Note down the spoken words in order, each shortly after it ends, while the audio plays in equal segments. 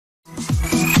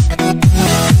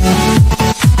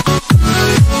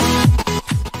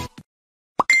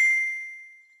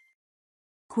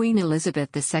Queen Elizabeth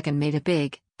II made a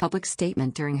big, public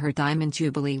statement during her Diamond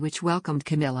Jubilee which welcomed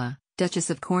Camilla, Duchess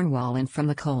of Cornwall in from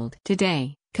the cold.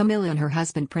 Today, Camilla and her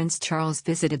husband Prince Charles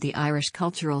visited the Irish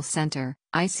Cultural Centre,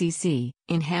 ICC,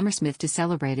 in Hammersmith to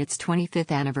celebrate its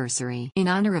 25th anniversary. In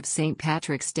honour of St.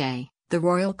 Patrick's Day, the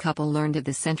royal couple learned of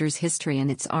the centre's history and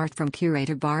its art from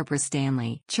curator Barbara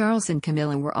Stanley. Charles and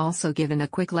Camilla were also given a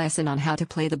quick lesson on how to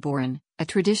play the bourne, a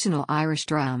traditional Irish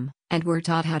drum, and were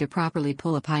taught how to properly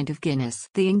pull a pint of Guinness.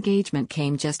 The engagement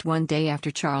came just one day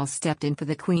after Charles stepped in for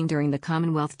the Queen during the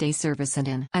Commonwealth Day service and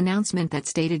an announcement that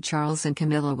stated Charles and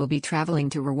Camilla will be travelling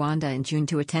to Rwanda in June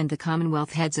to attend the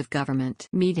Commonwealth Heads of Government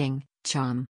meeting,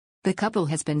 CHOM. The couple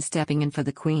has been stepping in for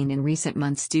the Queen in recent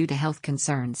months due to health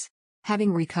concerns.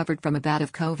 Having recovered from a bout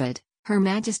of COVID, Her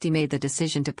Majesty made the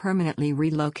decision to permanently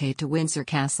relocate to Windsor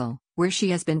Castle, where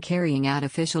she has been carrying out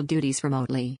official duties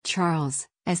remotely. Charles,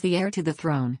 as the heir to the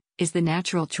throne, is the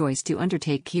natural choice to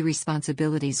undertake key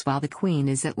responsibilities while the Queen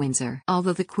is at Windsor.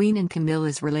 Although the Queen and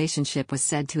Camilla's relationship was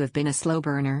said to have been a slow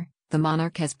burner, the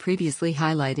monarch has previously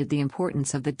highlighted the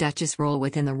importance of the Duchess role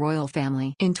within the royal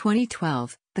family. In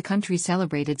 2012, the country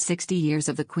celebrated 60 years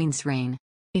of the Queen's reign.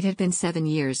 It had been 7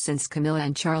 years since Camilla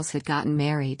and Charles had gotten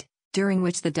married, during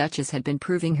which the Duchess had been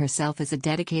proving herself as a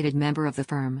dedicated member of the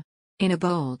firm. In a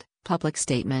bold, public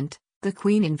statement, the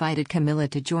Queen invited Camilla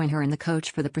to join her in the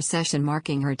coach for the procession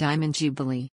marking her Diamond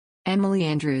Jubilee. Emily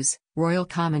Andrews, royal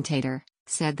commentator,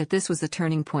 said that this was a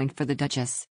turning point for the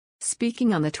Duchess.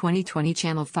 Speaking on the 2020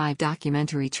 Channel 5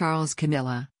 documentary Charles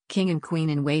Camilla, King and Queen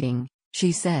in Waiting,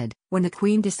 she said, when the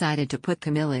Queen decided to put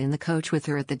Camilla in the coach with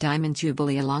her at the Diamond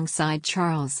Jubilee alongside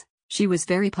Charles, she was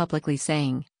very publicly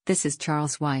saying, "This is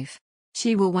Charles' wife.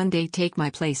 She will one day take my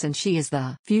place and she is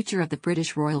the future of the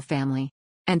British royal family."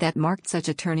 And that marked such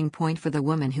a turning point for the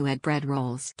woman who had bread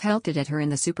rolls pelted at her in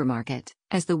the supermarket,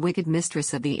 as the wicked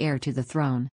mistress of the heir to the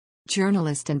throne.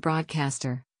 Journalist and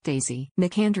broadcaster, Daisy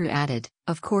McAndrew added,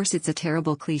 "Of course it's a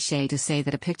terrible cliché to say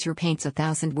that a picture paints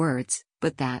 1,000 words,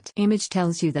 but that image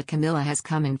tells you that Camilla has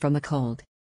come in from the cold."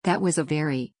 That was a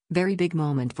very, very big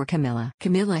moment for Camilla.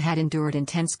 Camilla had endured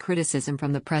intense criticism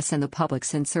from the press and the public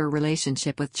since her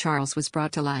relationship with Charles was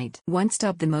brought to light. Once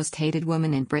dubbed the most hated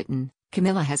woman in Britain,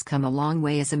 Camilla has come a long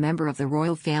way as a member of the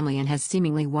royal family and has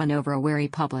seemingly won over a wary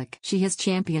public. She has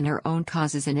championed her own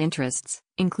causes and interests,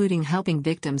 including helping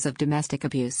victims of domestic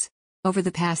abuse. Over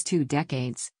the past 2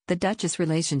 decades, the Duchess'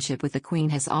 relationship with the Queen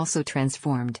has also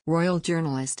transformed. Royal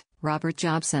journalist, Robert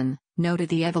Jobson, noted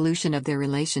the evolution of their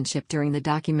relationship during the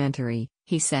documentary.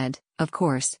 He said, "Of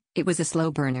course, it was a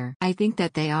slow burner. I think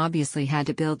that they obviously had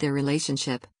to build their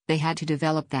relationship, they had to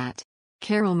develop that."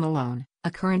 Carol Malone,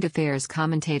 a current affairs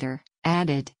commentator,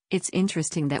 added, "It's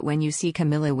interesting that when you see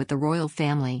Camilla with the royal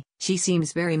family, she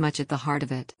seems very much at the heart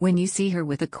of it. When you see her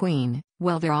with the Queen,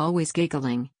 well, they're always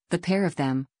giggling, the pair of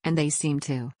them, and they seem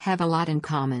to have a lot in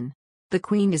common." The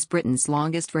Queen is Britain's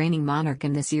longest reigning monarch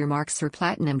and this year marks her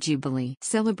Platinum Jubilee.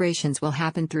 Celebrations will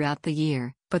happen throughout the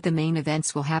year, but the main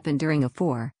events will happen during a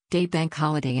 4-day bank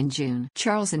holiday in June.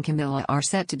 Charles and Camilla are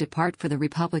set to depart for the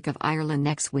Republic of Ireland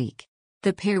next week.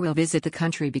 The pair will visit the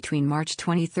country between March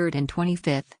 23rd and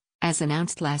 25th, as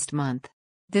announced last month.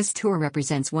 This tour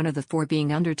represents one of the 4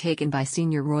 being undertaken by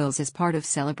senior royals as part of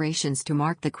celebrations to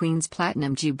mark the Queen's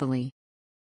Platinum Jubilee.